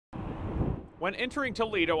When entering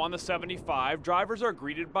Toledo on the 75, drivers are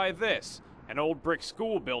greeted by this, an old brick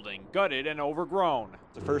school building, gutted and overgrown.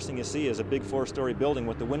 The first thing you see is a big 4-story building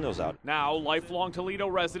with the windows out. Now, lifelong Toledo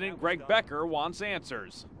resident Greg Becker wants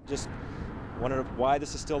answers. Just wondered why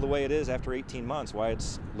this is still the way it is after 18 months, why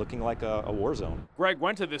it's looking like a war zone. Greg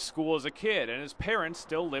went to this school as a kid, and his parents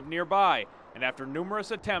still live nearby. And after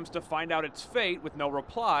numerous attempts to find out its fate with no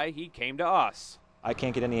reply, he came to us. I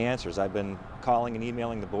can't get any answers. I've been calling and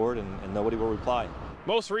emailing the board, and nobody will reply.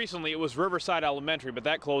 Most recently, it was Riverside Elementary, but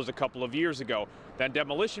that closed a couple of years ago. Then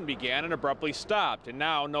demolition began and abruptly stopped, and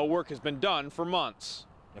now no work has been done for months.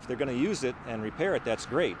 If they're going to use it and repair it, that's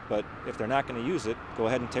great. But if they're not going to use it, go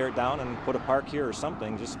ahead and tear it down and put a park here or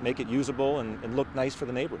something. Just make it usable and look nice for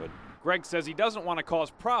the neighborhood. Greg says he doesn't want to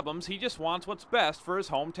cause problems. He just wants what's best for his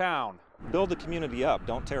hometown. Build the community up.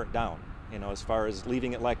 Don't tear it down. You know, as far as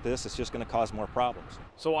leaving it like this, it's just going to cause more problems.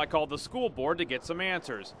 So I called the school board to get some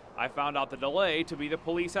answers. I found out the delay to be the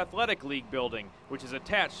Police Athletic League building, which is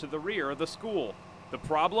attached to the rear of the school. The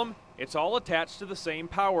problem? It's all attached to the same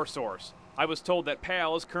power source. I was told that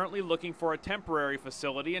PAL is currently looking for a temporary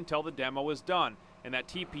facility until the demo is done, and that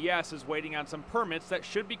TPS is waiting on some permits that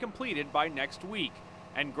should be completed by next week.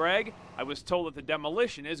 And Greg, I was told that the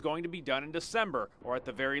demolition is going to be done in December, or at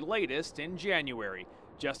the very latest in January.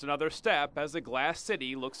 Just another step as the Glass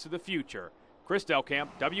City looks to the future. Chris Delkamp,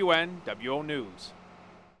 WNWO News.